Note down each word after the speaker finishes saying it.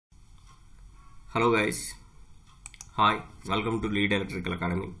Hello guys, hi, welcome to Lead Electrical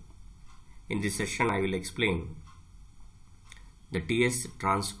Academy. In this session I will explain the TS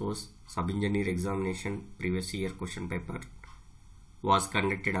transco sub-engineer examination previous year question paper was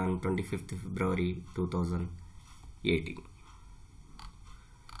conducted on 25th February 2018.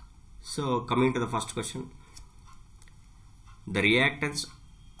 So coming to the first question, the reactance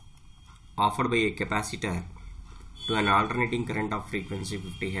offered by a capacitor to an alternating current of frequency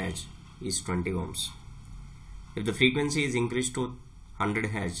 50 Hz is 20 ohms. If the frequency is increased to 100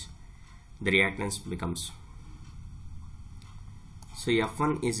 Hz, the reactance becomes. So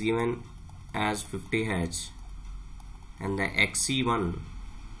F1 is given as 50 Hz and the XC1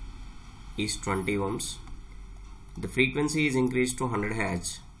 is 20 ohms. The frequency is increased to 100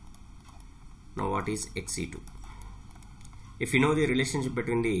 Hz. Now what is XC2? If you know the relationship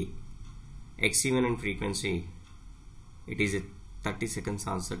between the XC1 and frequency, it is a 30 seconds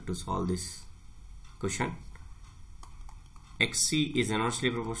answer to solve this question. XC is inversely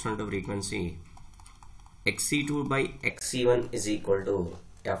proportional to frequency. XC2 by XC1 is equal to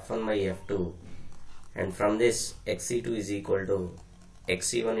F1 by F2, and from this XC2 is equal to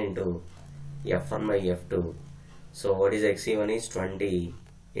XC1 into F1 by F2. So what is XC1 is 20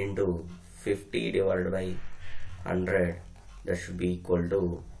 into 50 divided by 100, that should be equal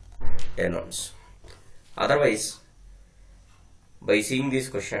to 10 ohms. Otherwise, by seeing this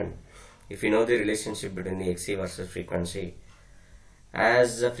question, if you know the relationship between the XC versus frequency,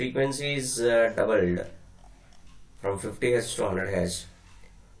 as the frequency is doubled from 50 Hz to 100 Hz,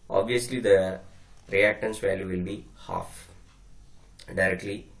 obviously the reactance value will be half,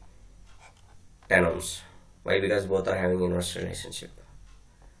 directly 10 ohms. Why? Because both are having inverse relationship.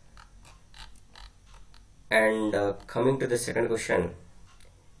 And coming to the second question,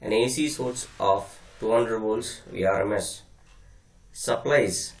 an AC source of 200 volts VRMS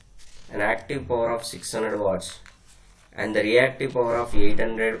supplies an active power of 600 watts and the reactive power of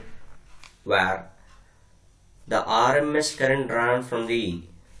 800, where the RMS current drawn from the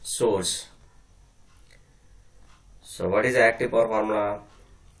source. So what is the active power formula?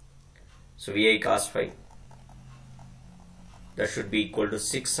 So VI cos phi, that should be equal to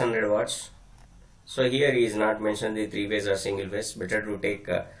 600 watts. So here he is not mentioned the three phase or single phase. Better to take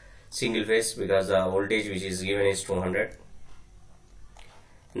single phase because the voltage which is given is 200.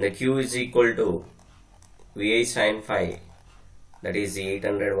 And the Q is equal to VI sin phi, that is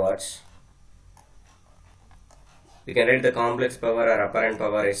 800 watts. We can write the complex power or apparent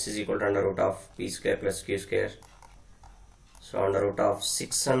power S is equal to under root of P square plus Q square. So under root of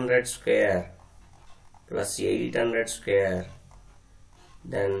 600 square plus 800 square,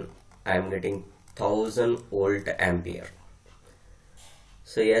 then I am getting 1000 volt ampere.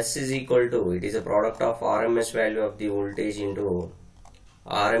 So S is equal to, it is a product of RMS value of the voltage into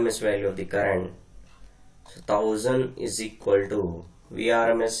RMS value of the current. So 1000 is equal to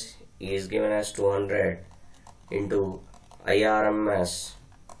VRMS is given as 200 into IRMS.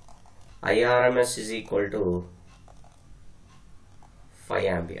 IRMS is equal to 5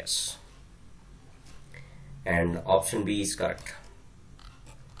 amperes, and option B is correct.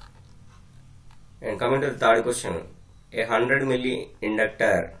 And coming to the third question, a 100 milli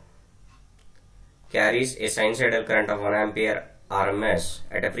inductor carries a sinusoidal current of 1 ampere RMS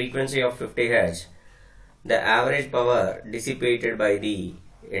at a frequency of 50 Hz. The average power dissipated by the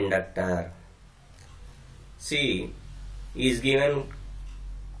inductor. See, is given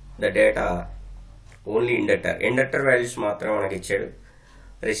the data only inductor. Inductor values మాత్రమే మనకి ఇచ్చాడు.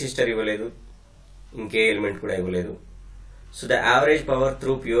 Resistor ఇవ్వలేదు, ఇంకే element కూడా ఇవ్వలేదు. So the average power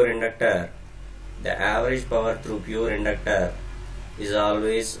through pure inductor, the average power through pure inductor is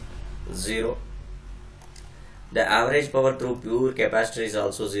always 0. The average power through pure capacitor is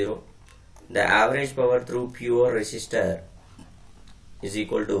also 0. The average power through pure resistor is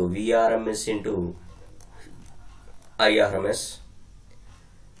equal to VRMS into IRMS.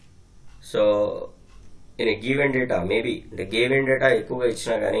 So in a given data, maybe the given data ఎక్కువగా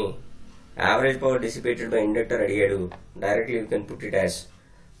ఇచ్చినా కానీ average power dissipated by inductor అడిగాడు, directly you can put it as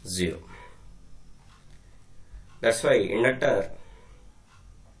 0. That's why inductor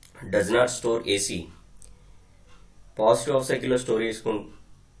does not store AC. Positive half సైకిల్లో store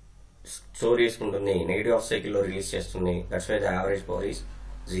చేసుకుంటుంది, negative half సైకిల్లో release చేస్తుంది. That's why the average power is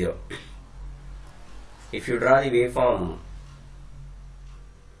 0. If you draw the wave form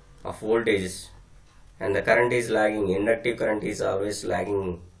of voltage and the current is logging, inductive current is always logging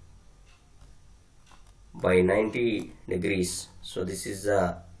by 90 degrees. So this is the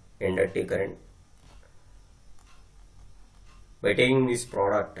inductive current. By taking this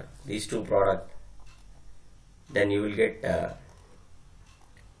product, these two products, then you will get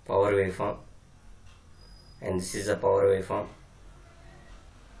power waveform. and this is a power waveform.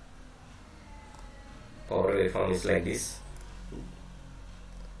 Power waveform is like this.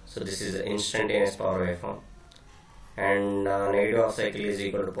 So this is the instantaneous power waveform, and negative half cycle is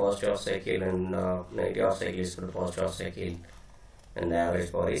equal to positive half cycle, and negative half cycle is equal to positive half cycle, and the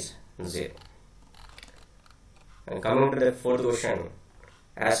average power is 0. And coming to the fourth question,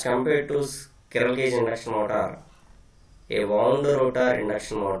 as compared to squirrel cage induction motor, a wound rotor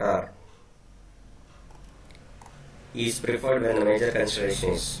induction motor is preferred when the major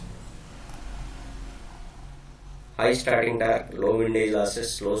consideration is high starting torque, low windage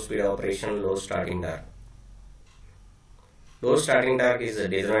losses, low speed operation, low starting torque. Low starting torque is a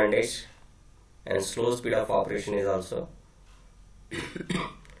disadvantage, and slow speed of operation is also.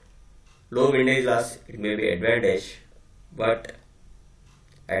 Low windage loss, it may be advantage, but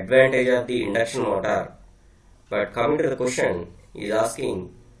advantage of the induction motor. But coming to the question, is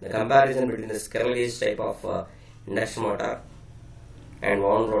asking the comparison between the squirrel cage type of induction motor and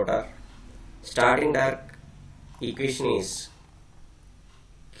wound rotor. Starting torque equation is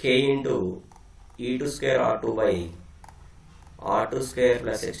K into E2 square R2 by R2 square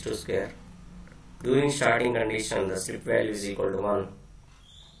plus X2 square. During starting condition, the slip value is equal to 1,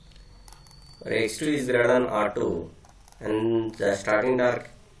 where X2 is greater than R2, and the starting torque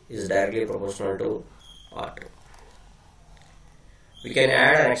is directly proportional to R2. We can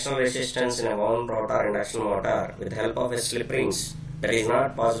add an external resistance in a wound rotor induction motor with the help of a slip rings. That is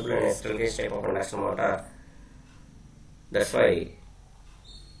not possible in a squirrel cage type of induction motor. That's why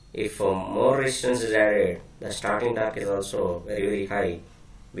if more resistance is added, the starting torque is also very high.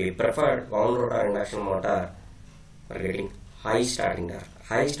 We prefer wound rotor induction motor for getting high starting torque.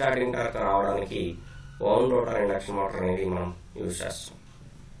 High starting torque రావడానికి wound rotor induction motor అనేది మనం use చేస్తాం.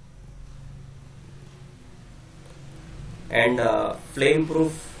 And flame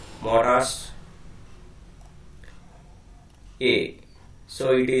proof motors A. So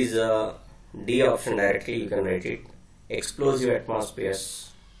it is D option directly, you can write it. Explosive atmospheres.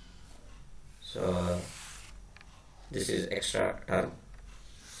 So this is extra term.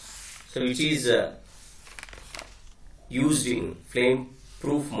 So which is used in flame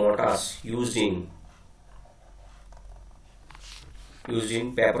proof motors used in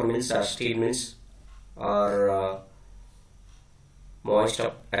paper mills or steel mills or moist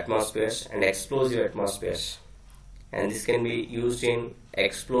atmospheres and explosive atmospheres, and this can be used in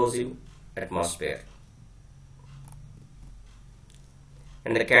explosive atmosphere.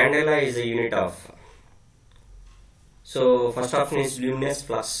 And the candela is a unit of. So first option is luminous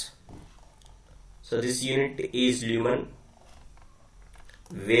flux. So this unit is lumen.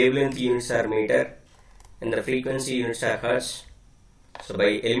 Wavelength units are meter, and the frequency units are hertz. So by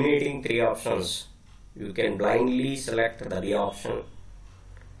eliminating three options, you can blindly select the B option,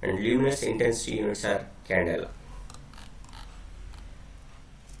 and luminous intensity units are candela.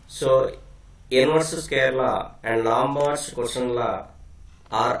 So inverse square law and Lombard's quotient law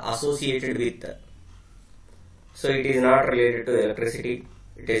are associated with. So it is not related to electricity,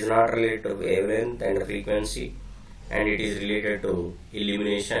 it is not related to wavelength and frequency, and it is related to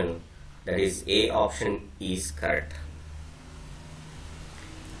illumination. That is, A option is correct.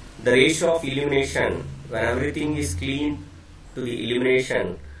 The ratio of illumination when everything is clean to the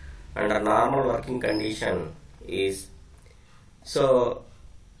illumination under normal working condition is, so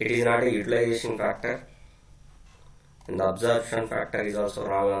it is not a utilization factor, and the absorption factor is also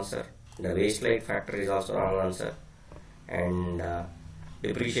wrong answer. The waste light factor is also wrong answer, and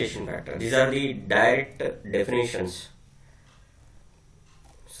depreciation factor. These are the direct definitions.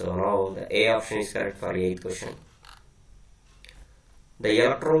 So now the A option is correct for the 8th question. The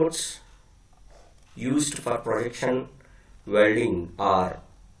electrodes used for projection welding are,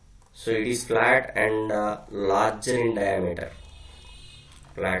 so it is flat and larger in diameter.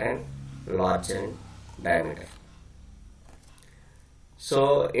 Flat and larger in diameter.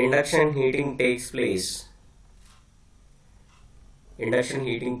 So induction heating takes place. Induction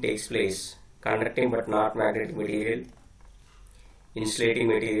heating takes place conducting but not magnetic material, insulating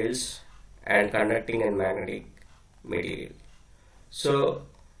materials, and conducting and magnetic material. So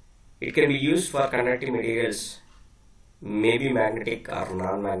it can be used for conducting materials, maybe magnetic or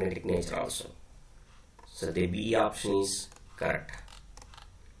non-magnetic nature also. So the B option is correct.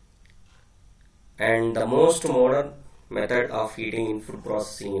 And the most modern method of heating in food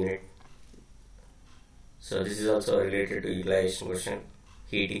processing unit. So this is also related to utilization question,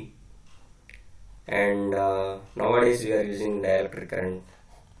 heating. And nowadays we are using dielectric current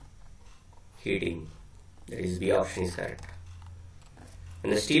heating. That is, B option is correct.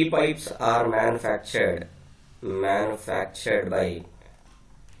 And the steel pipes are manufactured by,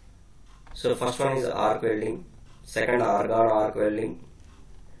 So first one is arc welding, second argon arc welding,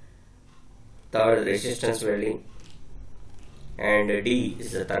 third resistance welding, and D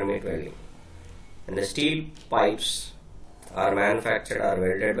is the thermite welding. And the steel pipes are manufactured or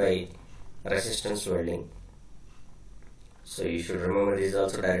welded by resistance welding. So you should remember this is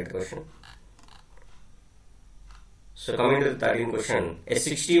also direct question. So coming to the 13th question, a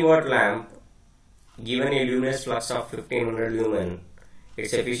 60 watt lamp given a luminous flux of 1500 lumen,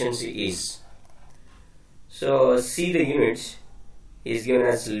 its efficiency is. So see the units is given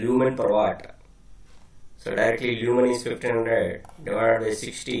as lumen per watt. So directly lumen is 1500 divided by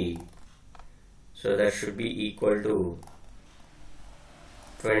 60. So that should be equal to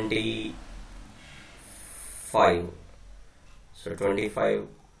 25. So 25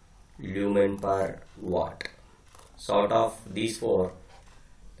 lumen per watt. So out of these four,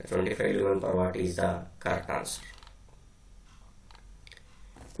 the 25 lumen per watt is the correct answer.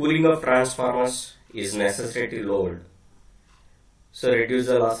 Cooling of transformers is necessary to load. So reduce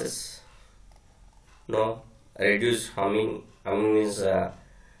the losses. No. Reduce humming. Humming means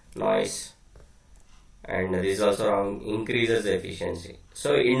noise. And this also wrong. Increases the efficiency.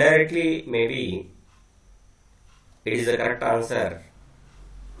 So indirectly maybe it is the correct answer.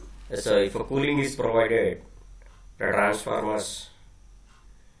 So if a cooling is provided, the transformers,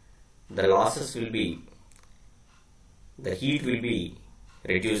 the losses will be, the heat will be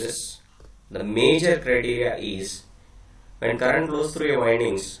reduces. The major criteria is when current flows through a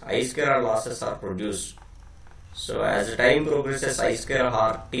windings, I square losses are produced. So as the time progresses, I square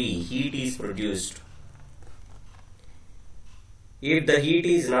RT, heat is produced. If the heat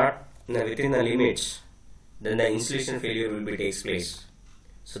is not within the limits, then the insulation failure will be takes place.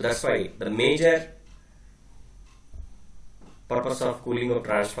 So that's why the major purpose of cooling of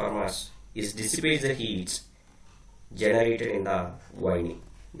transformers is dissipate the heat generated in the winding.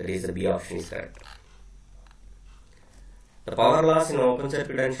 That is the B option is correct. The power loss in open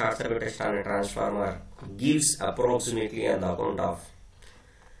circuit and short circuit test on a transformer gives approximately on the account of.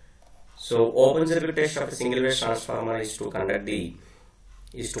 So open circuit test of a single phase transformer is to find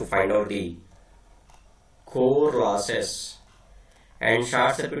out the core losses, and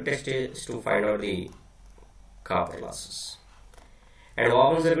short circuit test is to find out the copper losses. And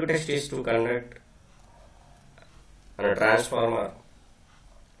open circuit test is to conduct on a transformer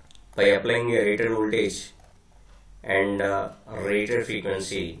by applying a rated voltage and rated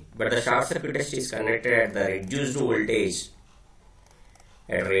frequency, but the short circuit test is conducted at the reduced voltage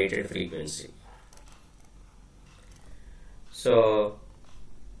at rated frequency. So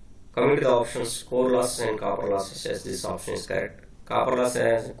coming to the options, core losses and copper losses, yes, this option is correct. Copper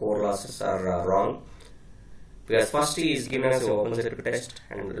losses and core losses are wrong, because first is given as an open circuit test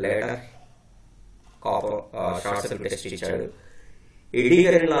and later copper short circuit test is added. Eddy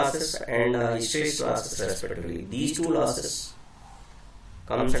current losses and hysteresis losses respectively. These two losses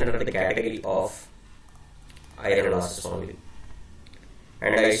comes under the category of iron losses only.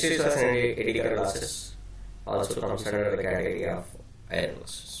 And hysteresis losses and eddy current losses also comes under the category of iron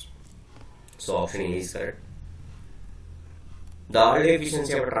losses. So option A is correct. The all-day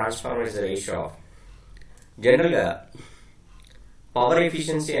efficiency of a transformer is the ratio of. Generally, power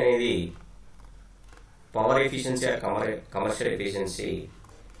efficiency అనేది power efficiency or commercial efficiency,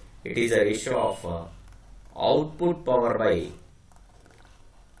 it is a ratio of output power by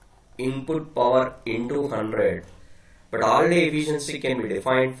input power into 100, but all day efficiency can be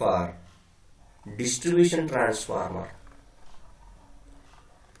defined for distribution transformer.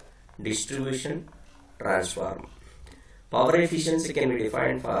 Power efficiency can be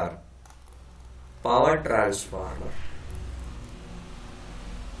defined for power transformer.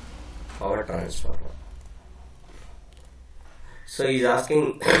 So he is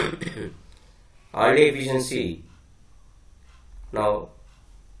asking all day efficiency. Now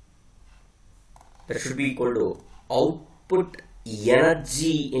that should be equal to output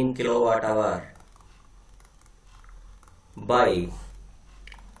energy in kilowatt hour by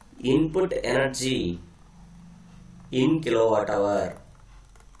input energy in kilowatt hour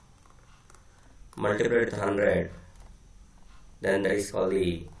multiplied with 100. Then that is called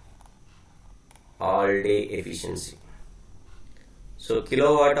the all day efficiency. So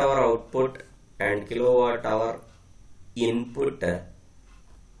kilowatt hour output and kilowatt hour input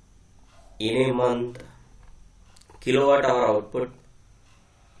in a month, kilowatt hour output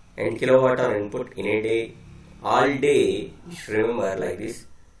and kilowatt hour input in a day, all day, you should remember like this.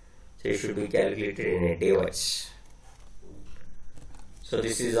 So it should be calculated in a day wise. So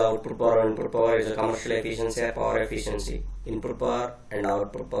this is output power. Input power is a commercial efficiency or power efficiency. Input power and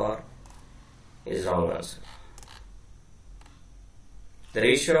output power is wrong answer. The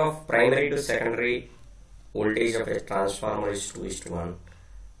ratio of primary to secondary voltage of a transformer is 2:1.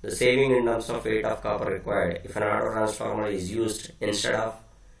 The saving in terms of weight of copper required if an auto transformer is used instead of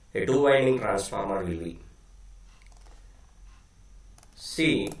a two-winding transformer will be.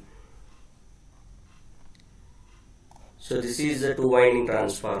 See, so this is the two-winding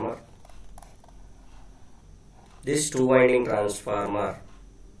transformer. This two-winding transformer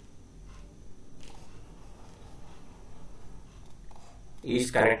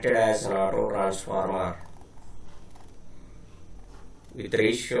is connected as an auto transformer with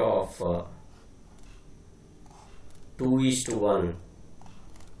ratio of 2:1.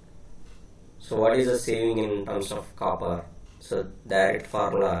 So what is the saving in terms of copper? So direct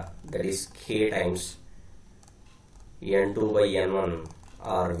formula, that is K times N2 by N1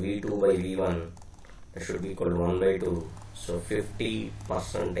 or V2 by V1, that should be equal to 1/2. So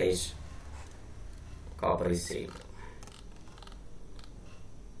 50% copper is saved.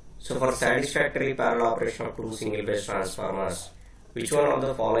 So for satisfactory parallel operation of two single phase transformers, which one of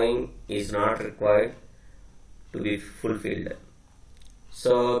the following is not required to be fulfilled?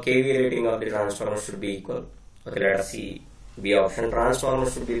 So kV rating of the transformer should be equal. Okay, let us see B option. Transformer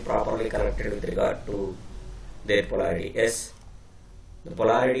should be properly connected with regard to their polarity. Yes, the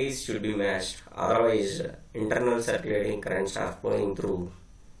polarities should be matched. Otherwise, internal circulating currents are flowing through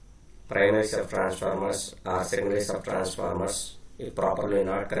primary sub transformers or secondary sub transformers if properly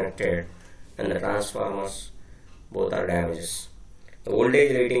not connected, and the transformers both are damages. The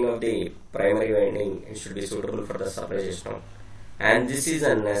voltage rating of the primary winding should be suitable for the supply system, and this is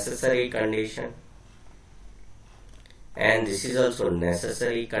a necessary condition, and this is also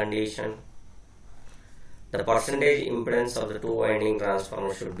necessary condition. The percentage impedance of the two winding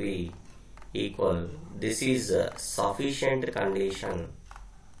transformer should be equal. This is a sufficient condition,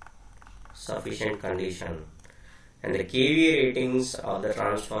 and the kV ratings of the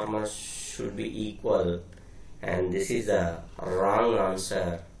transformers should be equal, and this is a wrong answer.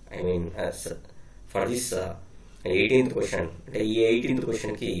 I mean, for this 18th question, the 18th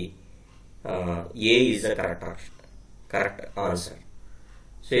question ki A is the correct answer.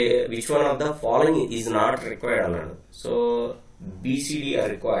 So which one of the following is not required? So B, C, D are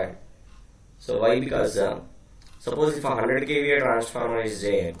required. So why? Because suppose if a 100 kVA transformer is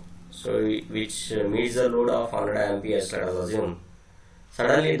there, so which meets the load of 100 amperes, let us assume.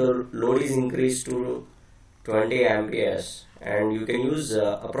 Suddenly the load is increased to 20 amperes, and you can use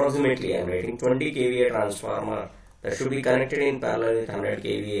approximately, I am writing 20 kVA transformer that should be connected in parallel with 100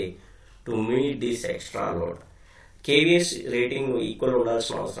 kVA to meet this extra load. KVA rating equal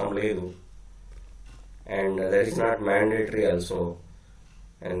ఉండాల్సిన అవసరం లేదు, and that is not mandatory also,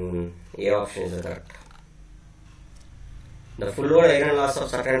 and A option is the correct. The full load iron loss of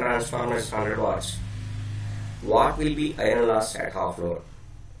certain transformers is 100 watts. What will be iron loss at half load?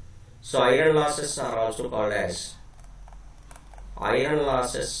 So iron losses are also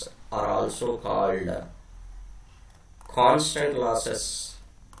called constant losses.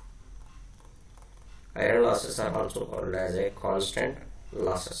 Iron losses are also called as a constant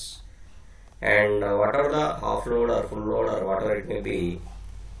losses, and whatever the half load or full load or whatever it may be,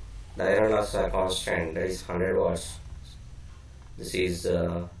 the iron losses are constant, that is 100 watts. This is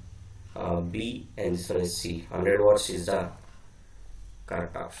B, and this one is C. 100 watts is the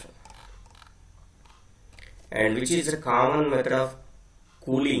correct option. And which is a common method of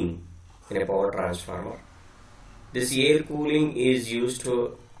cooling in a power transformer? This air cooling is used to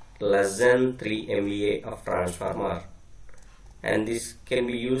less than 3 MVA of transformer, and this can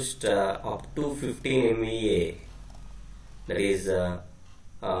be used up to 15 MVA, that is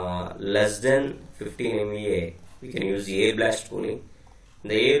less than 15 MVA. We can use air blast cooling.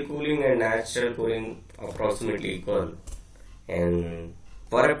 The air cooling and natural cooling approximately equal, and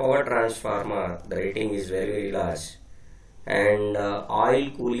for a power transformer the rating is very large, and oil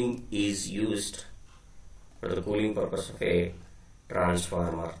cooling is used for the cooling purpose of a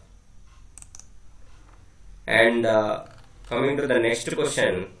transformer. And coming to the next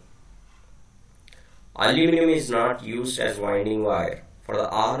question, aluminum is not used as winding wire for the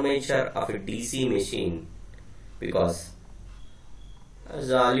armature of a DC machine because as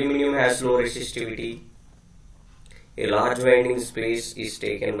the aluminum has low resistivity, a large winding space is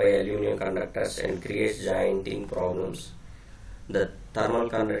taken by aluminum conductors and creates jointing problems. The thermal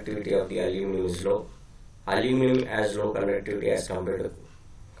conductivity of the aluminum is low. Aluminum has low conductivity as compared to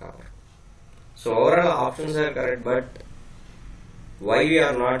copper. So overall options are correct, but why we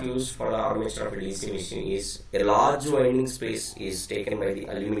are not used for the armature of a DC machine is a large winding space is taken by the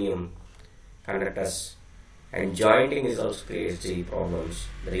aluminum conductors, and jointing is also creates the problems.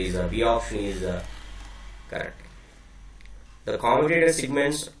 There is a B option is correct. The commutator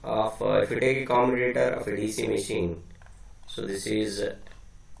segments of, if you take a commutator of a DC machine, so this is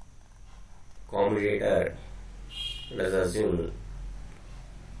commutator, let us assume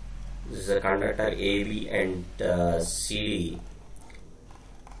this is a conductor AB and CD,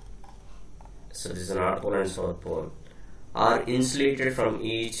 so this is a North Pole and South Pole, are insulated from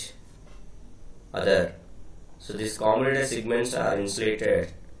each other. So these commutator segments are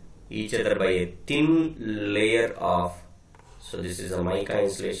insulated each other by a thin layer of, so this is a mica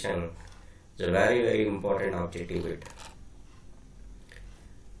insulation. It's a very important objective bit.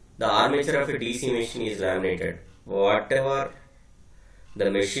 The armature of a DC machine is laminated. Whatever the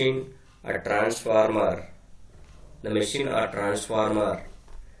machine or transformer,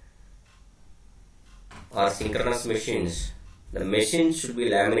 or synchronous machines, the machine should be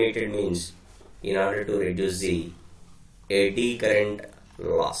laminated, means in order to reduce the eddy current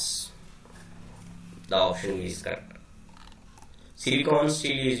loss. The option is correct. Silicon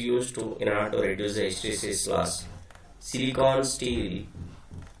steel is used in order to reduce the hysteresis loss. Silicon steel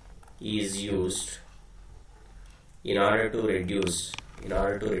is used in order to reduce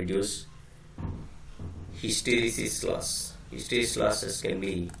hysteresis loss. Hysteresis losses can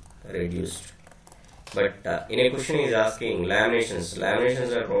be reduced. But in a question is asking laminations.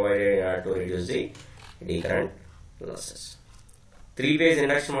 Laminations are provided in order to reduce the eddy current losses. Three-phase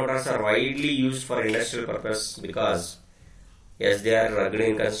induction motors are widely used for industrial purpose because yes, they are rugged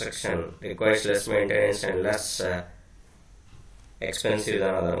in construction, requires less maintenance and less expensive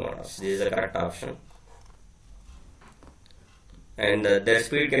than other motors. This is the correct option. And their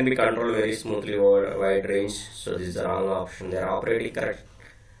speed can be controlled very smoothly over a wide range. So this is the wrong option. They are operating correct,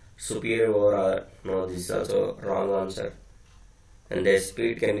 superior over, no, this is also wrong answer. And their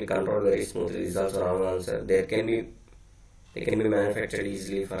speed can be controlled very smoothly. This is also wrong answer. They can be manufactured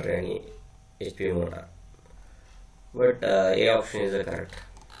easily for any HP motor. But A option is the correct.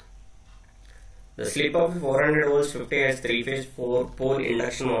 The slip of a 400 volts 50 Hz 3-phase 4-pole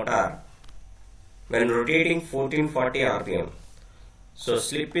induction motor when rotating 1440 rpm. So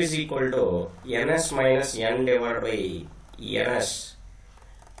slip is equal to ns minus n divided by ns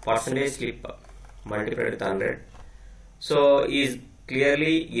percentage slip multiplied with 100. So is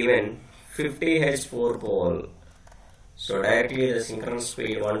clearly given 50 Hz 4-pole. So directly the synchronous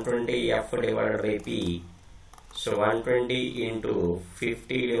speed 120 f divided by p. So 120 into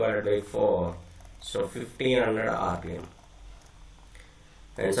 50 divided by 4. So 1500 rpm.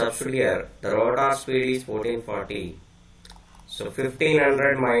 And substitute here, the rotor speed is 1440. So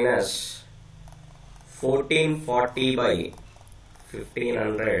 1500 minus 1440 by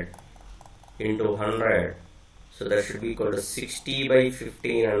 1500 into 100. So that should be equal to 60 by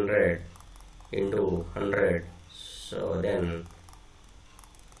 1500 into 100. So then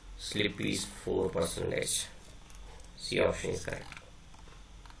slip is 4%. C option is correct.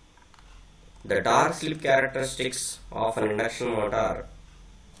 The torque slip characteristics of an induction motor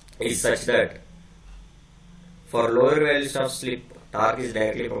is such that for lower values of slip, torque is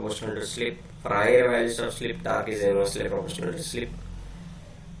directly proportional to slip. For higher values of slip, torque is inversely proportional to slip.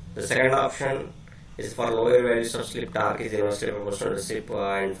 The second option is for lower values of slip, torque is inversely proportional to slip,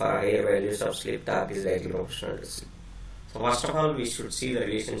 and for higher values of slip, torque is directly proportional to slip. So first of all, we should see the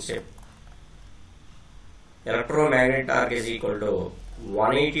relationship. Electromagnetic torque is equal to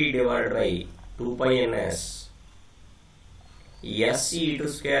 180 divided by 2 pi ns SE2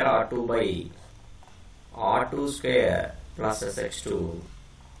 square R2 by R2 square plus SX2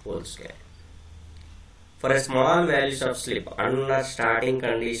 whole square. For a small values of slip, under starting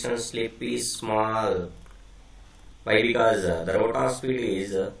conditions, slip is small. Why? Because the rotor speed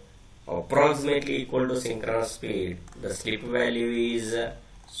is approximately equal to synchronous speed. The slip value is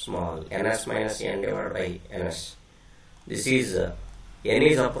small, ns minus n divided by ns. This is n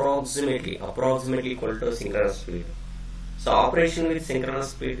is approximately equal to synchronous speed. So operation with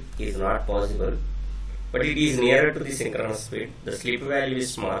synchronous speed is not possible, but it is nearer to the synchronous speed. The slip value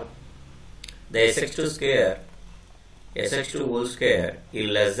is small. The SX2 whole square is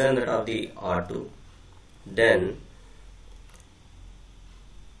less than that of the R2. Then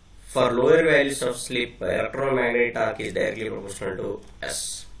for lower values of slip, electromagnetic torque is directly proportional to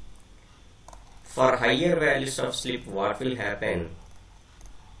S. For higher values of slip, what will happen?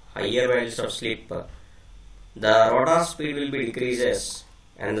 Higher values of slip, the rotor speed will be decreases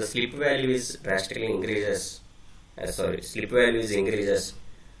and the slip value is drastically increases. Slip value is increases.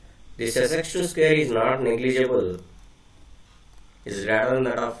 This SX2 square is not negligible, is greater than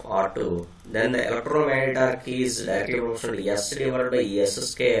that of R2. Then the electromagnetic torque is directly proportional to S divided by S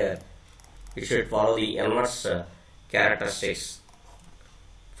square. You should follow the inverse characteristics.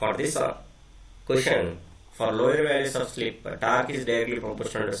 For this question, For lower values of slip, torque is directly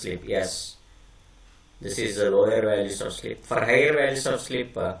proportional to slip. Yes, this is the lower values of slip. For higher values of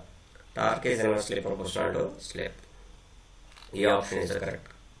slip, torque is inversely proportional to slip. The option is correct.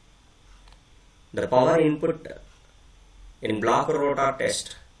 The power input in block rotor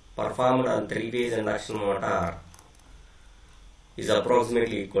test performed on 3-phase induction motor is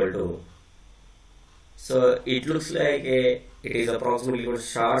approximately equal to. So it looks like it is approximately equal to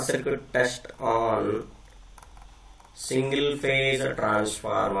short circuit test on single phase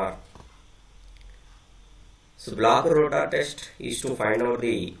transformer. So block rotor test is to find out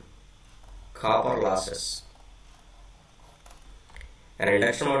the copper losses. An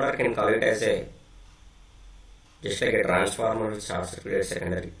induction motor can call it as a just like a transformer with short circuited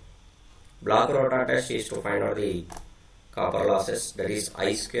secondary. Block rotor test is to find out the copper losses, that is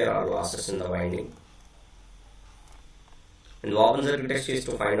I square or losses in the winding. And the open circuit test is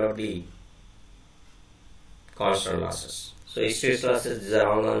to find out the constant losses. So hysteresis losses is the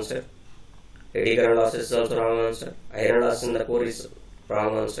wrong answer. Eddy current losses is also wrong answer. Iron loss in the core is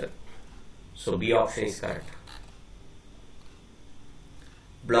wrong answer. So B option is correct.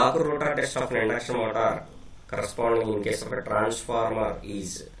 Block rotor test of an induction motor corresponding in case of a transformer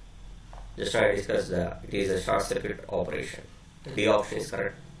is, just now I discussed it is a short circuit operation. D option is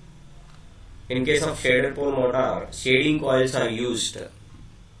correct. In case of shaded pole motor, shading coils are used.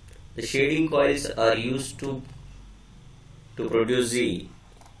 The shading coils are used to produce the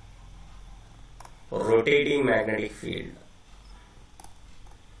rotating magnetic field.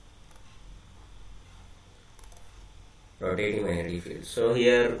 Rotating magnetic field. So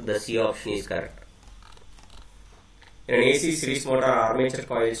here the C option is correct. In an AC series motor, armature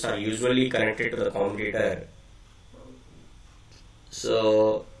coils are usually connected to the commutator.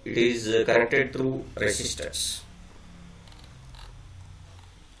 So it is connected through resistors.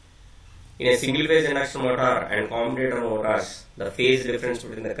 In a single phase induction motor and commutator motors, the phase difference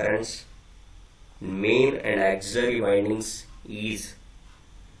between the currents in main and auxiliary windings is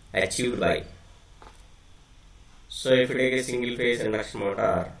achieved by. So if you take a single phase induction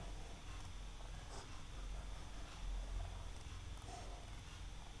motor,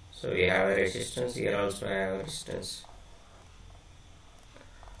 so we have a resistance, here also I have a resistance.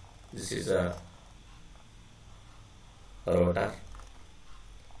 This is a rotor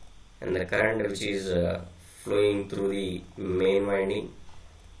and the current which is flowing through the main winding,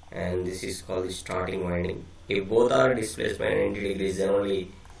 and this is called the starting winding. If both are displaced by 90 degrees, then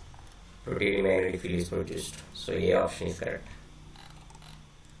only rotating magnetic field is produced. So A option is correct.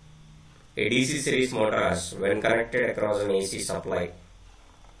 A DC series motors, when connected across an AC supply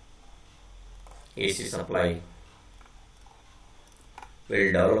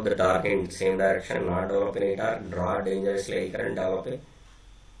will develop the torque in the same direction, not develop any torque, draw dangerously current, develop a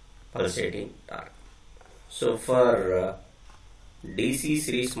pulsating torque. So for DC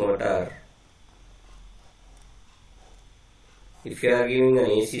series motor, if you are giving an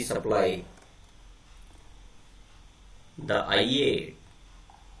AC supply, the IA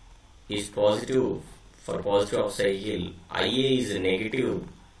is positive for positive of cycle, IA is negative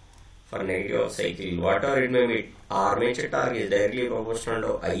for negative of cycle. Whatever it may be, armature torque is directly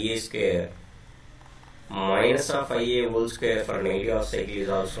proportional to IA square. Minus of IA whole square for negative of cycle is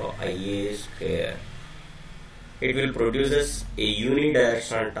also IA square. It will produce a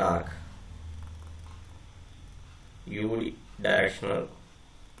unidirectional torque. Unidirectional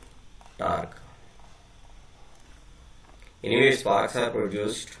torque. Anyway, sparks are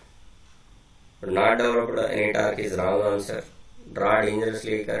produced, but not developed any torque is wrong answer. Draw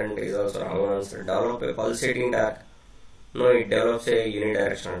dangerously current is also wrong answer. Develop a pulsating torque. No, it develops a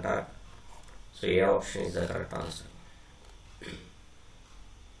unidirectional torque. So A option is the correct answer.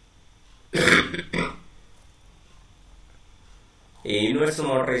 A universal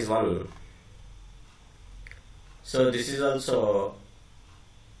motor is one. So this is also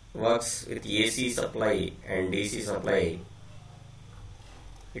works with AC supply and DC supply.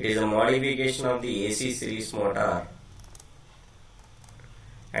 It is a modification of the AC series motor,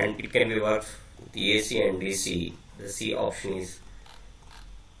 and it can be worked with AC and DC. The C option is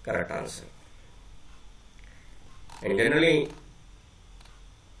correct answer. And generally,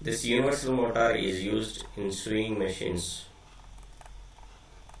 this universal motor is used in sewing machines.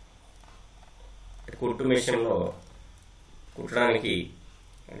 కుట్టు మెషిన్లో కుట్టడానికి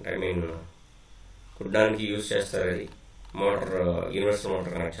కుట్టడానికి use చేస్తారు. అది motor universal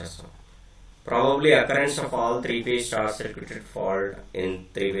motor connect చేస్తాం. Probably occurrence of all three-phase short circuited fault in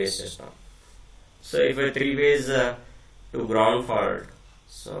three-phase system. So if a three-phase to ground fault,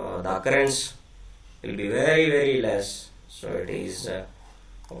 so the occurrence will be very less. So it is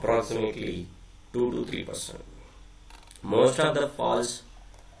approximately 2 to 3%. Most of the faults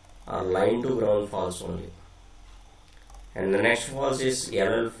are line to ground faults only. And the next faults is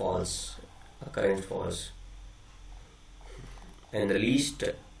LL faults, occurrence faults. And the least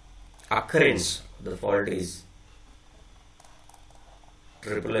occurrence of the fault is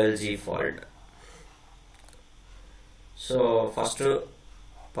LLG fault. So first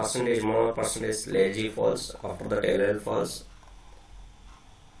percentage more percentage LG faults, after that LL faults,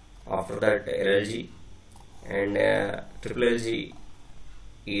 after that LLG, and LLG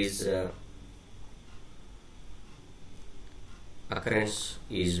is occurrence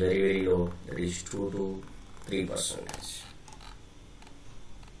is very low, that is 2 to 3%.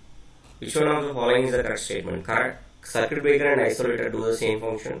 Which one of the following is the correct statement? Correct. Circuit breaker and isolator do the same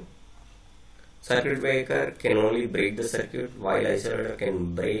function. Circuit breaker can only break the circuit, while isolator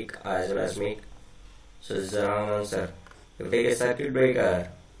can break as well as make. So this is the wrong answer. If you take a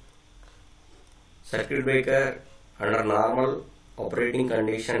circuit breaker under normal operating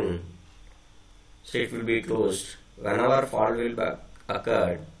condition, so it will be closed. Whenever fault will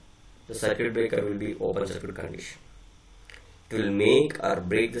occur, the circuit breaker will be open circuit condition. It will make or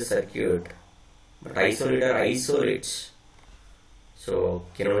break the circuit, but isolator isolates, so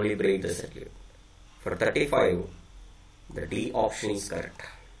can only break the circuit. For 35, the D option is correct.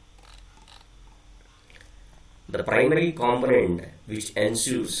 The primary component which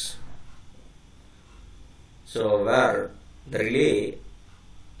ensues, so where the relay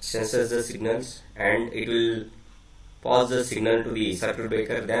senses the signals and it will pass the signal to the circuit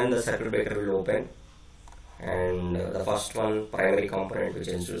breaker, then the circuit breaker will open, and the first one, primary component which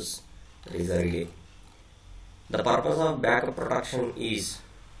ensues, is the relay. The purpose of backup protection is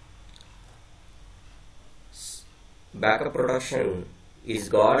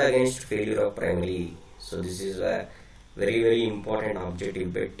guard against failure of primary. So this is a very important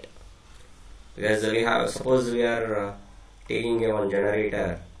objective bit, because we have, suppose we are taking a one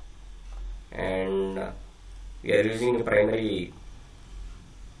generator and we are using a primary,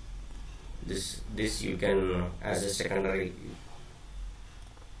 this you can as a secondary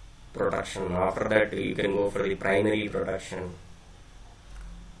protection. After that you can go for the primary protection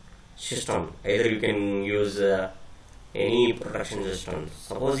system. Either you can use any protection system.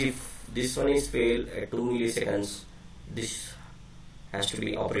 Suppose if this one is failed at 2 milliseconds, this has to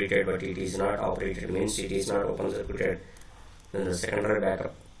be operated, but it is not operated, means it is not open circuited, then the secondary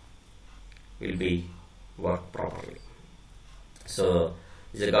backup will be work properly. So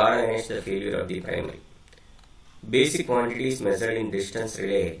this is guard against the failure of the primary. Basic quantities measured in distance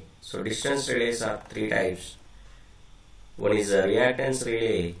relay. So distance relays are 3 types. One is a reactance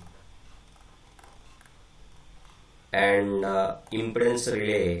relay, and impedance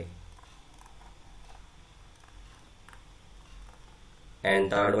relay,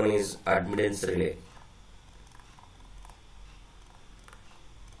 and third one is admittance relay.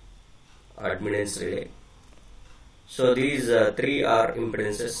 So these 3 are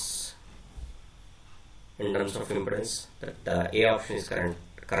impedances in terms of impedance. That the A option is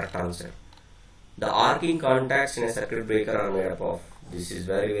correct answer. The arcing contacts in a circuit breaker are made up of, this is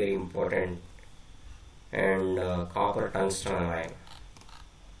very important, and copper tungsten alloy.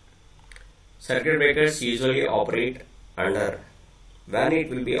 Circuit breakers usually operate under, when it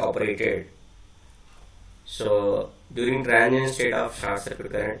will be operated, so during transient state of short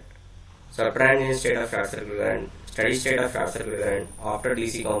circuit current, subtransient state of short circuit current, steady state of short circuit current, after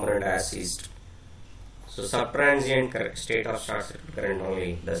DC component has ceased. So subtransient state of short circuit current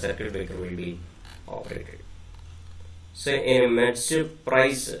only the circuit breaker will be operated. So a merchant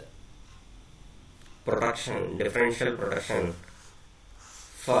price protection, differential protection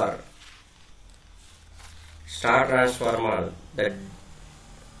for star transformer, the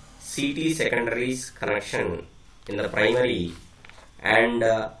CT secondaries connection in the primary and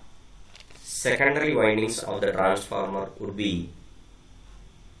secondary windings of the transformer would be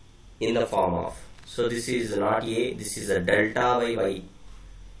in the form of, so this is not A, this is a delta by Y.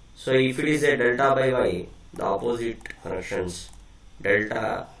 So if it is a delta by Y, the opposite connections,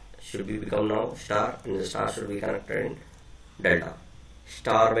 delta should be become now star, and the star should be connected in delta,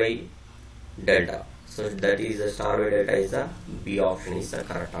 star by delta. So that is the star by delta is the B option is the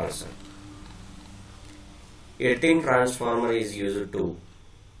correct answer. Earthing transformer is used to,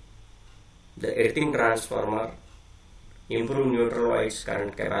 the earthing transformer improve neutral wires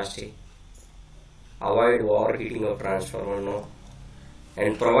current capacity, avoid overheating of transformer,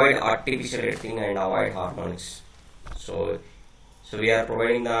 and provide artificial earthing and avoid harmonics. So we are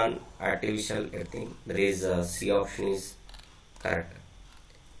providing the artificial earthing, that is C option is correct.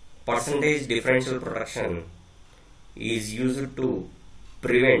 Percentage differential protection is used to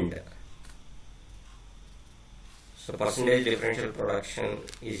prevent So percentage differential production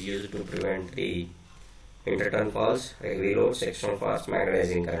is used to prevent the interturn faults, reloads, external faults,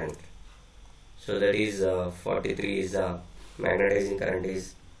 magnetizing current. So that is 43 is the magnetizing current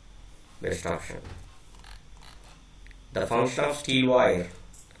is best option. The function of steel wire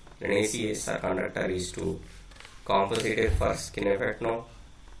in ACS or conductor is to compensate it for skin effect, no,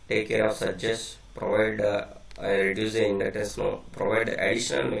 take care of surges, provide reduce the inductance, no, provide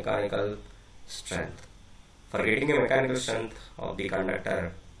additional mechanical strength. For getting a mechanical strength of the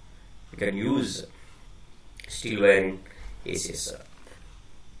conductor, you can use steel wire in ACS.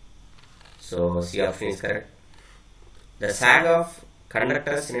 So C option is correct. The sag of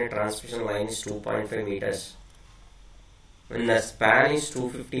conductors in a transmission line is 2.5 meters when the span is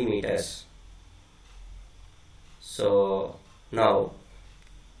 250 meters. So now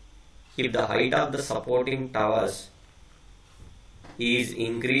if the height of the supporting towers is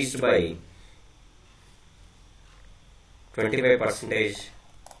increased by 25%,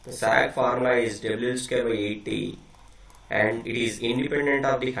 the sag formula is WL square by 80 and it is independent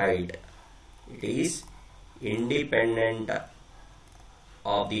of the height. It is independent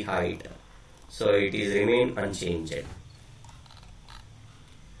of the height, so it is remain unchanged.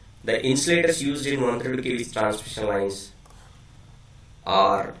 The insulators used in 132 kV transmission lines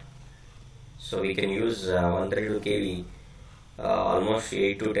are, so we can use 132 kV, almost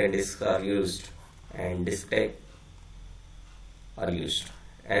 8 to 10 discs are used and disc type are used,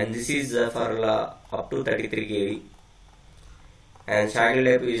 and this is for up to 33 kV, and shackle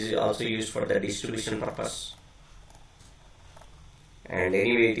type is also used for the distribution purpose. And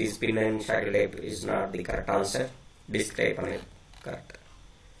anyway, it is pin and shackle type is not the correct answer. Disc type is correct.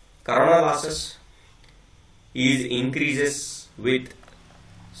 Corona losses is increases with,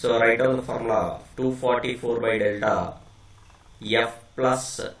 so write down the formula 244 by delta F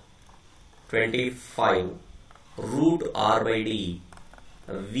plus 25 root R by D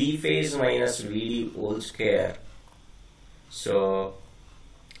V phase minus VD whole square. So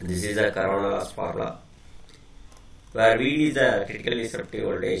this is a corona loss formula, where VD is the critically disruptive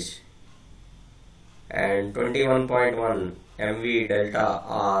voltage and 21.1 MV delta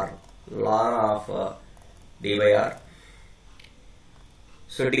R ln of D by R.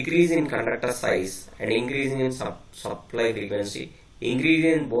 So decrease in conductor size and increase in supply frequency, increase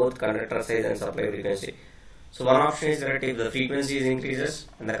in both conductor size and supply frequency. So one option is correct if the frequency is increases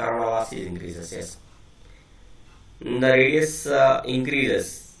and the corona loss is increases. Yes. The radius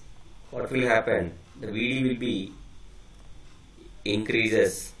increases, what will happen? The VD will be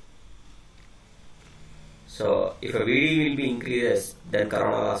increases. So if a VD will be increases, then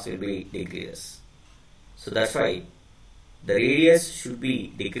corona loss will be decreases. So that's why the radius should be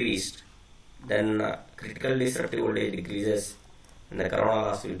decreased, then critical disruptive voltage decreases and the corona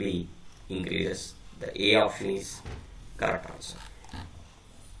loss will be increases. The A option is correct answer.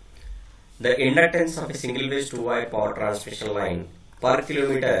 The inductance of a single phase 2-wire power transmission line per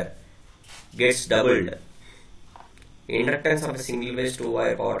kilometer gets doubled. Inductance of a single phase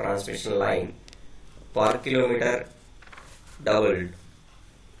 2-wire power transmission line per kilometer doubled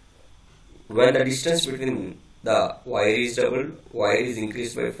when the distance between the wire is doubled. Wire is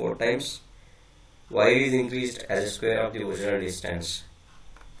increased by 4 times. Wire is increased as a square of the original distance.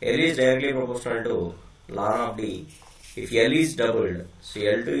 L is directly proportional to ln of D. If L is doubled, so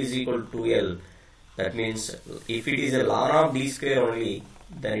L2 is equal to L. That means if it is a ln of D square only,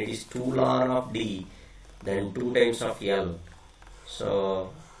 then it is 2 ln of D, then 2 times of L.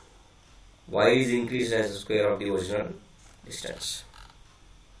 So Y is increased as the square of the original distance.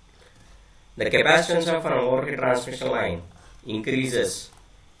 The capacitance of an overhead transmission line increases.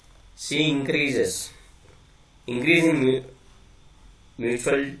 C increases. Increase in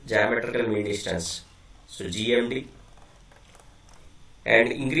mutual geometrical mean distance. So GMD.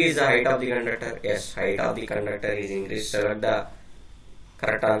 And increase the height of the conductor. Yes, height of the conductor is increased. Select the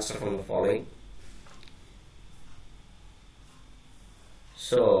correct answer from the following.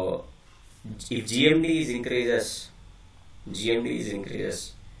 So if GMD is increases,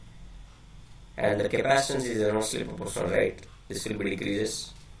 and the capacitance is inversely proportional, right? This will be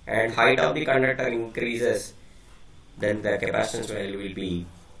decreases, and height of the conductor increases, then the capacitance value will be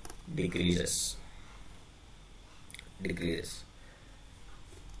decreases.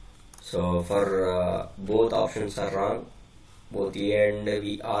 So for both options are wrong, both A and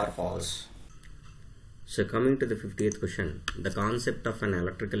B are false. So coming to the 50th question, the concept of an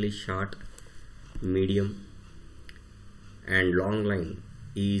electrically short, medium and long line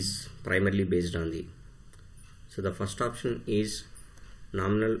is primarily based on the, so the first option is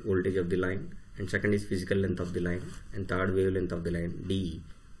nominal voltage of the line, and second is physical length of the line, and third wavelength of the line, D,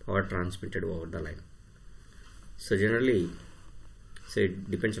 power transmitted over the line. So generally, so it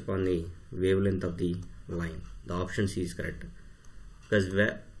depends upon the wavelength of the line. The option C is correct, because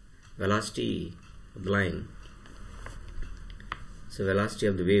velocity of the line, so velocity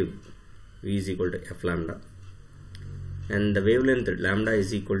of the wave v is equal to f lambda, and the wavelength lambda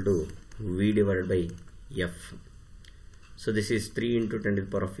is equal to v divided by f. So this is 3 into 10 to the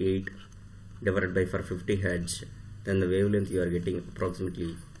power of 8 divided by for 50 hertz. Then the wavelength you are getting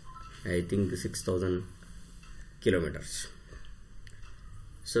approximately, I think, 6000 kilometers.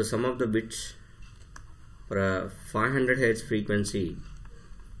 So some of the bits for a 500 hertz frequency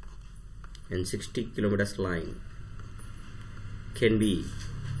and 60 kilometers line can be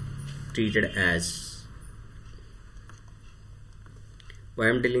treated as, why I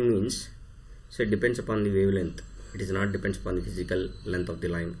am telling means, so it depends upon the wavelength. It is not depends upon the physical length of the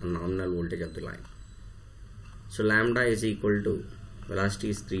line or nominal voltage of the line. So lambda is equal to,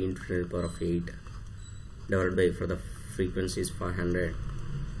 velocity is 3 into 10 to the power of 8 divided by, for the frequency is 500,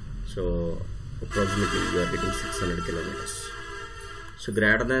 so approximately you are getting 600 kilometers. So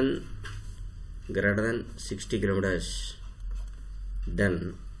greater than 60 kilometers,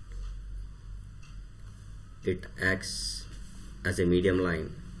 then it acts as a medium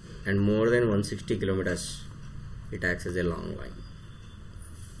line, and more than 160 kilometers it acts as a long line.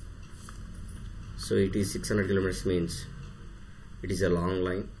 So it is 600 kilometers means it is a long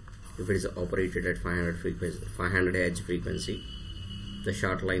line. If it is operated at 500 Hz frequency, the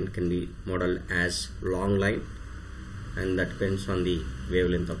short line can be modeled as long line, and that depends on the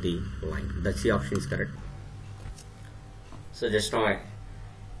wavelength of the line. That's the option is correct. So just now I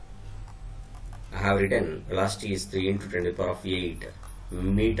have written velocity is 3 into 10 to the power of 8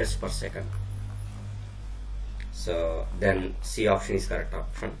 meters per second. So then C option is correct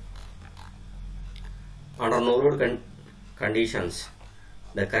option. Under no load conditions,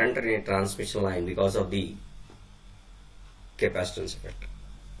 the current in a transmission line, because of the capacitance effect.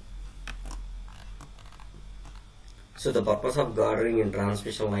 So the purpose of girdering in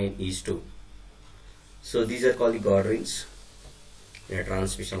transmission line is to, so these are called the girderings in a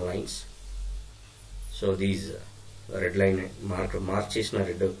transmission lines. So these red line mark chesina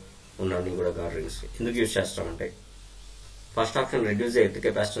red unnani kuda girderings enduku use chestamante, first option, reduce the earth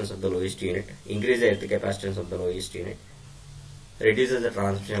capacitance of the lowest unit, increase the earth capacitance of the lowest unit, reduces the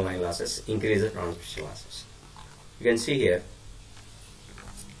transmission line losses, increase the transmission losses. You can see here.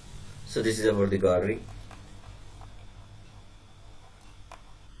 So this is about the girdering.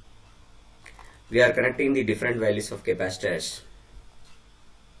 We are connecting the different values of capacitors,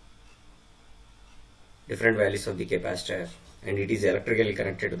 and it is electrically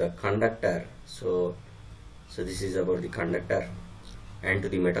connected to the conductor. So this is about the conductor and to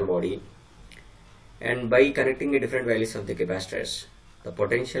the metal body. And by connecting the different values of the capacitors, the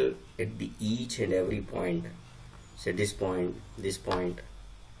potential at the each and every point, say this point,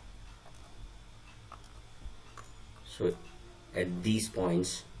 so at these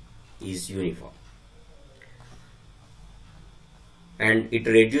points is uniform, and it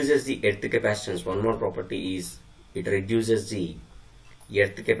reduces the earth capacitance. One more property is it reduces the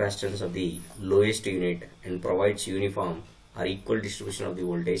earth capacitance of the lowest unit and provides uniform or equal distribution of the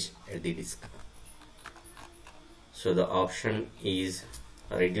voltage at the disk. So the option is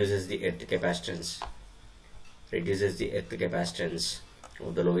reduces the earth capacitance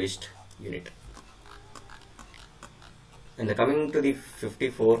of the lowest unit. And coming to the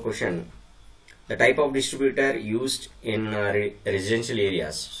 54 question, the type of distributor used in residential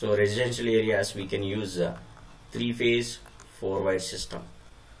areas. So residential areas we can use a 3-phase 4-wire system,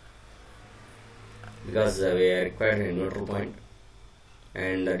 because we are required a neutral point,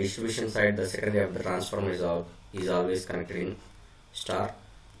 and the distribution side, the secondary of the transformer is always connected in star,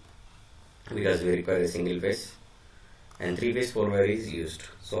 because we require a single phase, and 3-phase 4-wire is used.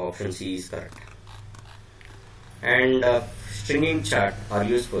 So option C is correct. And stringing chart are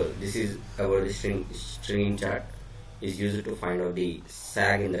useful. This is about the stringing chart is used to find out the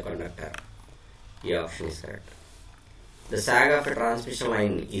sag in the conductor. The option is correct. The sag of a transmission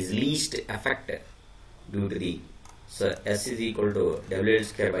line is least affected due to the, so S is equal to WL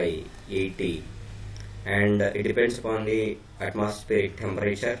square by 80, and it depends upon the atmospheric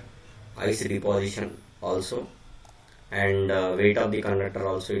temperature, ice deposition also, and weight of the conductor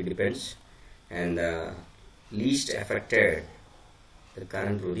also it depends, and least affected the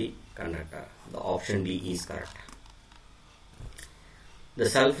current through the conductor. The option D is correct. The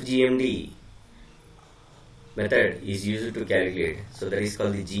self GMD method is used to calculate, so that is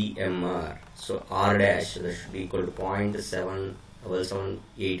called the GMR. So R dash, that should be equal to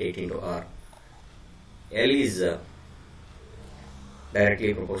 0.7778 into R. L is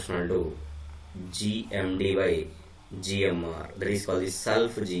directly proportional to GMD by GMR, that is called the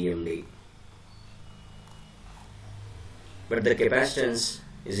self GMD. But the capacitance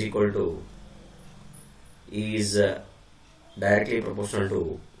is equal to, is directly proportional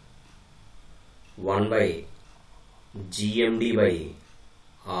to 1 by GMD by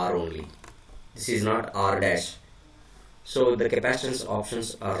R only. This is not R dash. So the capacitance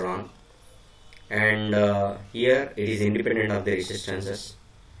options are wrong, and here it is independent of the resistances,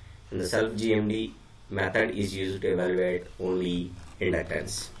 and the self GMD method is used to evaluate only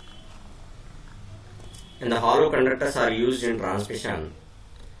inductance. And the hollow conductors are used in transmission.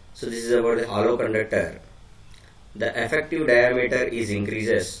 So this is about the hollow conductor. The effective diameter is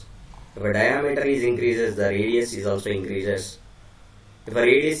increases. If a diameter is increases, the radius is also increases. If a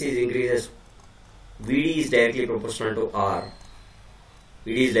radius is increases, VD is directly proportional to R.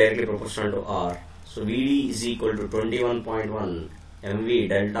 VD is directly proportional to R. So VD is equal to 21.1 MV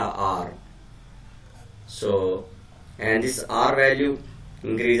delta R. So, and this R value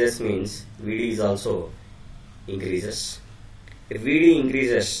increases means VD is also increases. If VD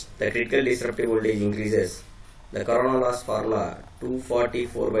increases, the critical disruptive voltage increases. The corona loss formula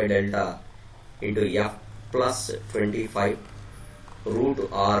 244 by delta into F plus 25 root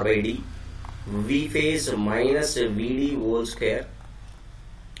R by D. V phase minus VD whole square.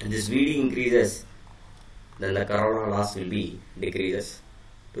 And this VD increases, then the corona loss will be decreases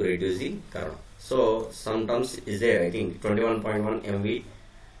to reduce the corona. So some terms is there, I think 21.1 MV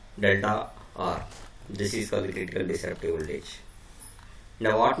delta R. This is called the critical disruptive voltage.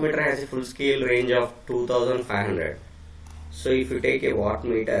 Now wattmeter has a full scale range of 2500. So if you take a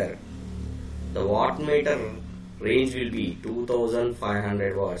wattmeter, the wattmeter range will be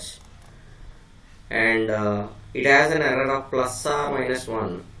 2500 watts, and it has an error of plus or minus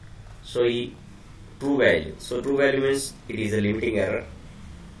 1. So true value. So true value means it is a limiting error.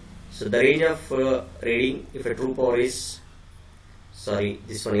 So the range of reading, if a true power is,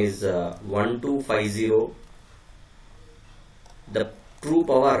 this one is 1250, the true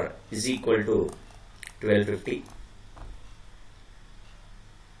power is equal to 1250,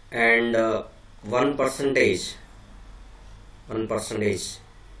 and 1%,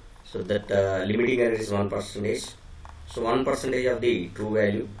 so that limiting error is 1%. So 1% of the true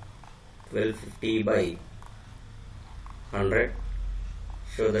value, 1250 by 100,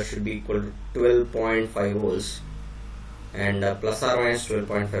 so that should be equal to 12.5 volts, and plus or minus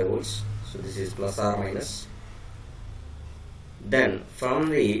 12.5 volts. So this is plus or minus. Then from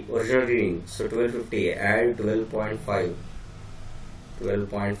the original reading, so 1250 add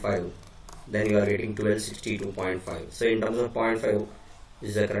 12.5, then you are getting 1262.5. So in terms of 0.5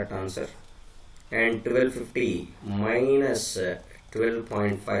 is the correct answer, and 1250 minus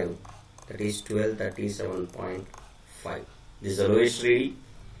 12.5, that is 1237.5. This is the lowest reading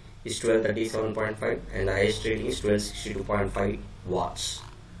is 1237.5, and the highest reading is 1262.5 watts.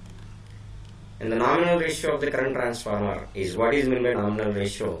 And the nominal ratio of the current transformer is, what is meant by nominal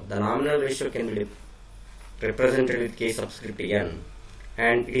ratio? The nominal ratio can be represented with K subscript N,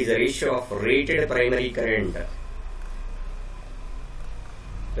 and it is a ratio of rated primary current,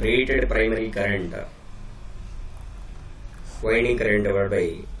 winding current divided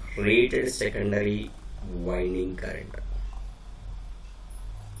by rated secondary winding current.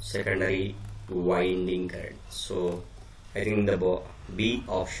 So I think the B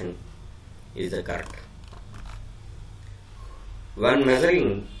option is the correct. When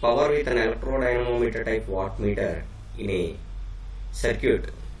measuring power with an electrodynamometer type wattmeter in a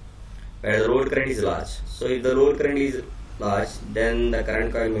circuit where the load current is large, so if the load current is large, then the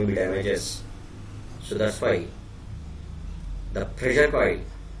current coil may be damages. So that's why the pressure coil,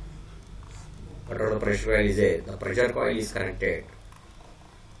 whatever the pressure coil is there, the pressure coil is connected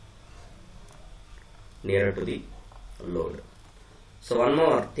nearer to the load. So one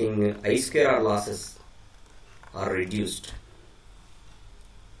more thing, I square R losses are reduced.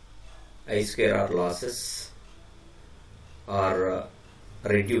 I square R losses are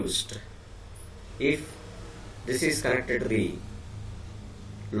reduced if this is connected to the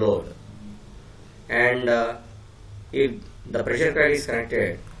load, and if the pressure coil is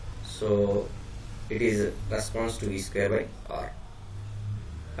connected, so it is response to E square by R.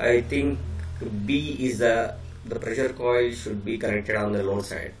 I think B is the pressure coil should be connected on the load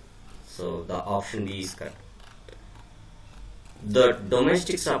side, so the option B is correct. The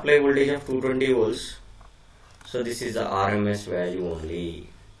domestic supply voltage of 220 volts, so this is the RMS value only,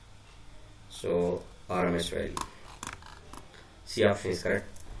 so RMS value, C option is correct.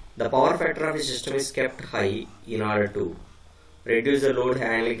 The power factor of the system is kept high in order to reduce the load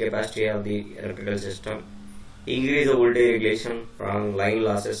handling capacity of the electrical system, increase the voltage regulation from line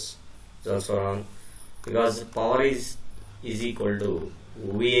losses, It's also wrong because power is equal to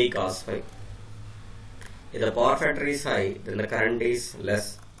VI cos phi. If the power factor is high, then the current is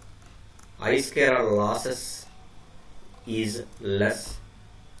less. I square or losses is less,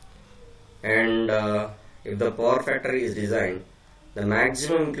 and if the power factor is designed, the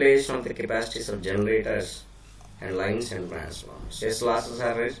maximum utilization of the capacities of generators and lines and transformers. Stress losses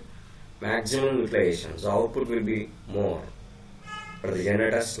are less, maximum utilization, so output will be more for the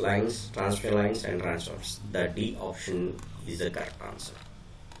generators, lines, transmission lines and transformers. The D option is the correct answer.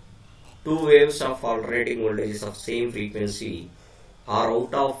 Two waves of alternating voltages of same frequency are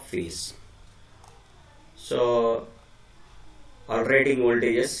out of phase. So alternating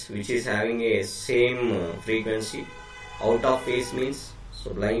voltages which is having a same frequency out of phase means,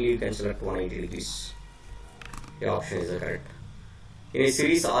 so blindly you can select 180 degrees. The option is the correct. In a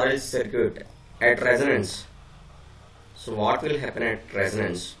series RL circuit at resonance, so what will happen at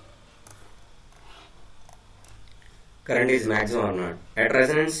resonance? Current is maximum or not? At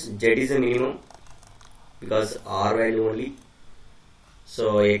resonance, Z is the minimum because R value only.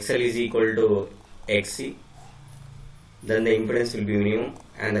 So XL is equal to XC. Then the impedance will be minimum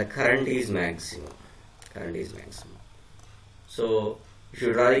and the current is maximum. Current is maximum. So if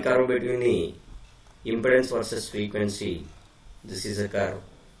you draw the curve between the impedance versus frequency, this is a curve,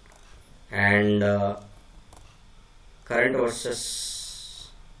 and current versus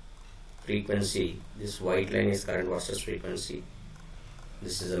frequency, this white line is current versus frequency.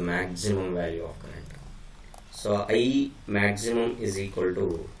 This is the maximum value of current. So I maximum is equal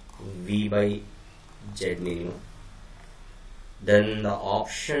to V by Z minimum. Then the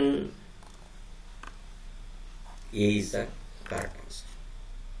option A is the correct answer.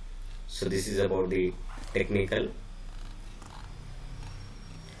 So this is about the technical,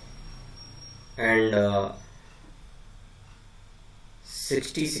 and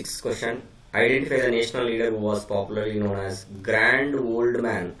 66th question. Identify the national leader who was popularly known as Grand Old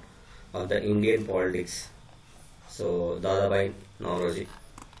Man of the Indian politics. So Dadabhai Naoroji.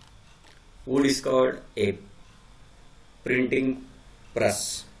 Who discovered a printing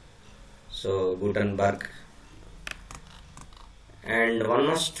press? So Gutenberg. And one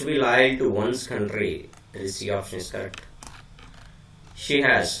must be loyal to one's country. This C option is correct. She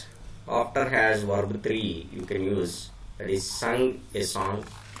has, after has verb 3 you can use, that is sung a song.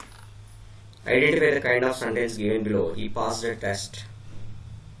 Identify the kind of sentence given below. He passed a test.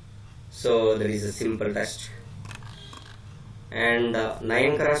 So there is a simple test. And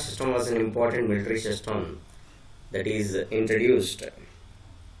Nayankara system was an important military system that is introduced.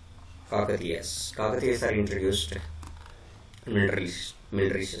 Kakatiyas. Kakatiyas are introduced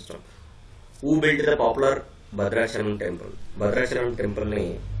military system. Who built the popular Bhadrachalam temple? Bhadrachalam temple ni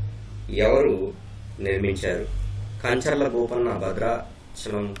ఎవరు నిర్మించారు? Kancharla Gopanna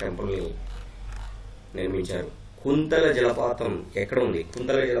Bhadrachalam temple ని నిర్మించారు. కుంతల జలపాతం ఎక్కడ ఉంది?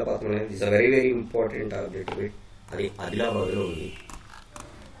 కుంతల జలపాతం అనేది is a very important object. అది ఆదిలాబాద్ లో ఉంది.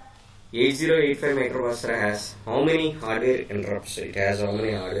 8085 microprocessor has how many hardware interrupts? It has how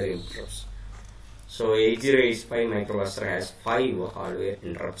many hardware interrupts? So 8085 microprocessor has 5 hardware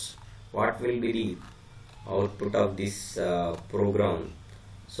interrupts. What will be the output of this program?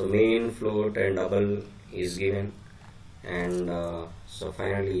 So main, float and double is given, and so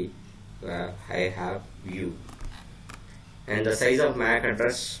finally I have view. And the size of MAC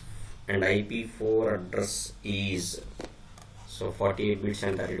address and IP4 address is so 48 bits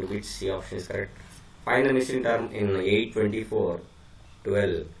and 32 bits. C option is correct. Find the missing term in 8, 24,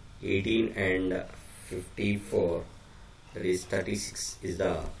 12, 18 and 54. That is 36 is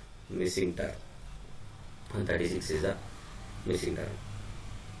the missing term. And 36 is the missing term.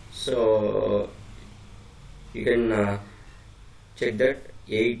 So you can check that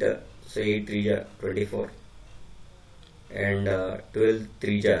 8, so 8 3 ja 24 and 12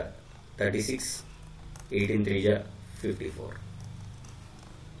 3 ja 36, 18 3 ja 54.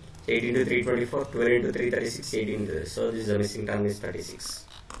 8 into 3 24, 12 into 3 36, 18 into 3. So this is the missing term is 36.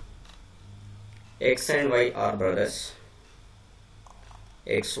 X and Y are brothers.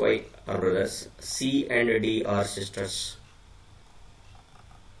 X, Y are brothers. C and D are sisters.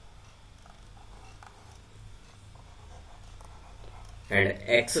 And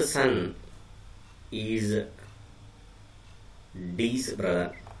X son is D's brother.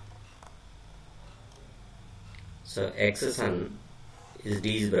 So X son is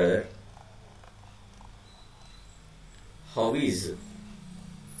D's brother. How is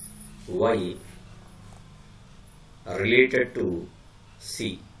Y related to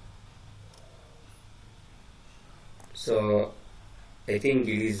C? So I think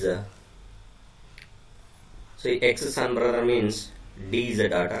it is so X son brother means D is a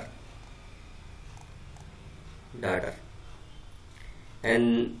daughter daughter,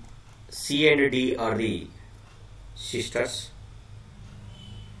 and C and D are the sisters.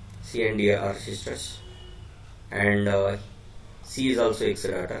 C and D are sisters, and C is also X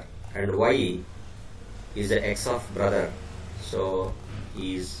daughter, and Y is the X of brother, so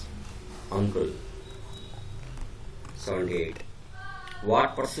he is uncle. 78.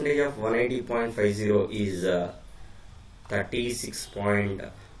 What percentage of 180.50 is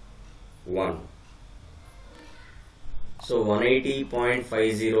 36.1? So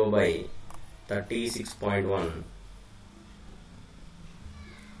 180.50 by 36.1.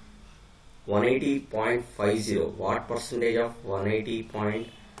 180.50. What percentage of 180.50?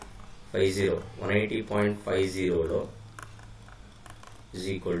 180.50 is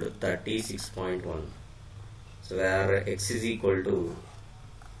equal to 36.1. So where X is equal to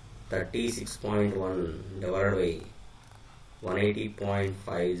 36.1 divided by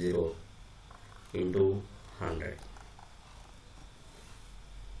 180.50 into 100.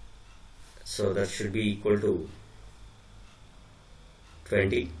 So that should be equal to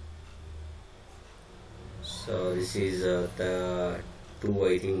 20. So this is the 2,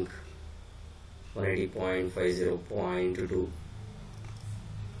 I think 180.50 0.2,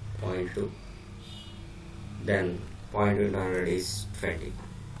 then 0.200 is 20.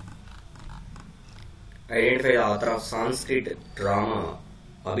 Identify the author of Sanskrit drama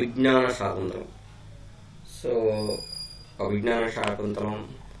Abhignana Shakuntalam. So Abhignana Shakuntalam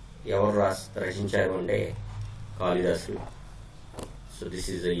ఎవరు రచించారు అంటే Kalidasa. So this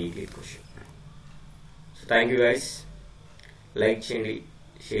is the equal question. So thank you guys. Like చేయండి,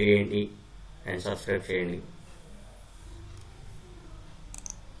 share చేయండి and subscribe చేయండి.